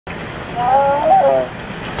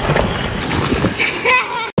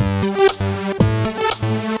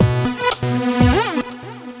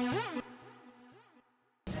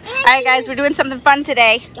Alright guys, we're doing something fun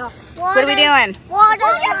today. What are we doing? Water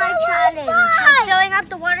slide challenge. I'm filling up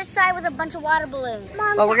the water slide with a bunch of water balloons.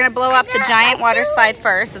 Well, we're going to blow up the giant water slide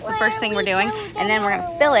first. That's the first thing we're doing. And then we're going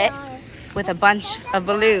to fill it with a bunch of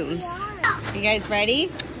balloons. You guys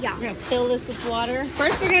ready? Yeah. We're going to fill this with water.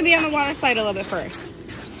 First, we're going to be on the water slide a little bit first.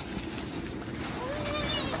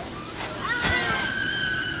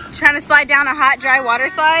 Trying to slide down a hot, dry water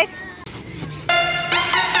slide?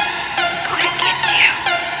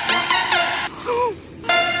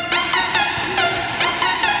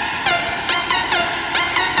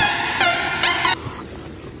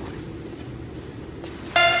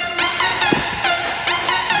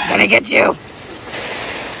 Gonna get you. Oh no!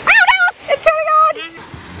 It's turning on!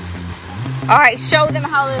 Alright, show them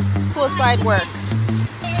how this pool slide works.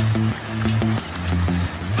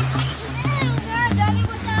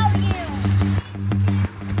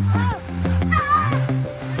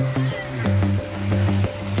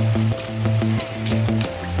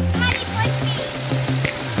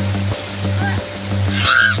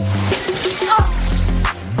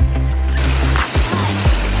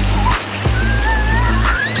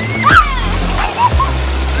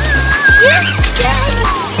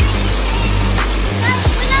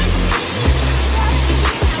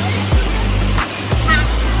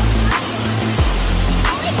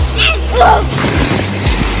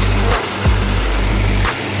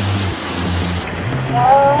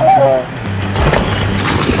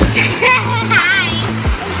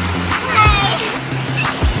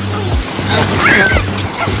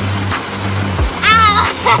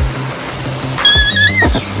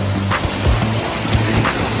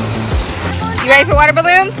 You ready for water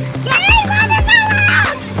balloons? Yay, water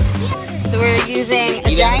balloons! So we're using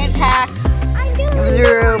a giant pack of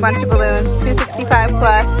Zuru Bunch-O-Balloons, 265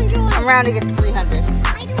 plus. I'm rounding it to 300.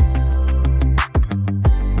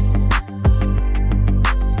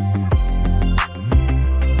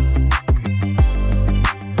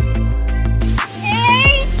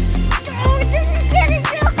 Hey! Oh, this is getting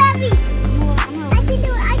so heavy! I can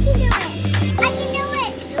do it, I can do it! I can do it!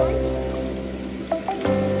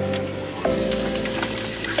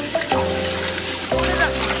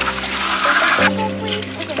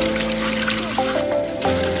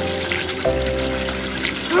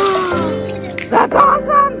 That's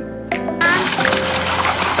awesome!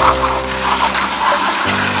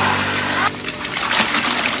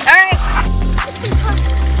 Alright.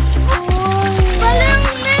 Balloon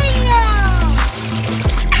mango!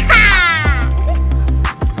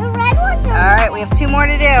 The red ones are Alright, we have 2 more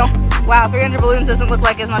to do. Wow, 300 balloons doesn't look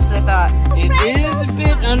like as much as I thought. It is a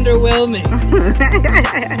bit underwhelming.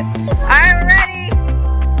 Alright, we're ready.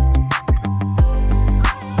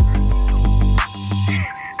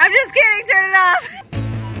 I'm just kidding, turn it off.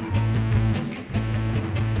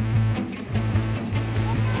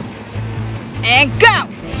 And go!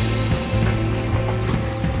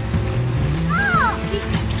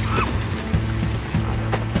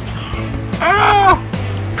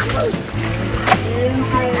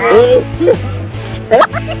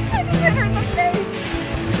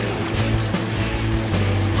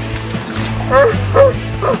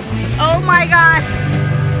 Oh my God!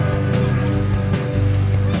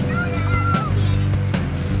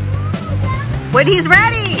 When he's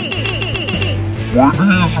ready! When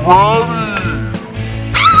he's ready!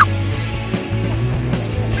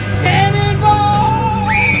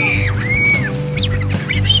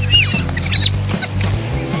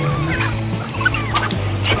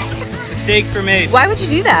 Mistakes were made. Why would you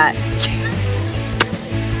do that?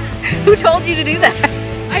 Who told you to do that?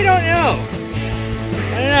 I don't know.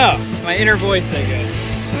 I don't know. My inner voice, I guess.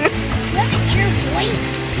 your voice.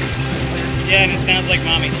 Yeah, and it sounds like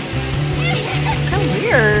mommy. So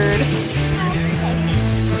weird.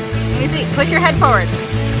 Let me see. Push your head forward.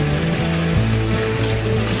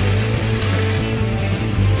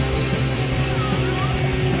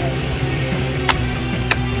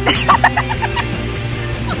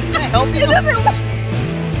 Can I help you? It doesn't work.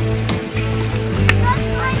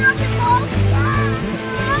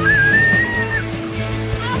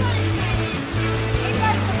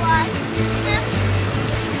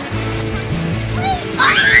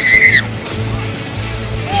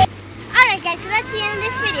 Alright guys, so that's the end of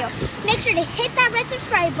this video. Make sure to hit that red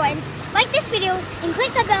subscribe button, like this video, and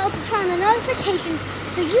click the bell to turn on the notifications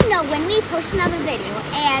so you know when we post another video.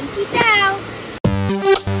 And peace out!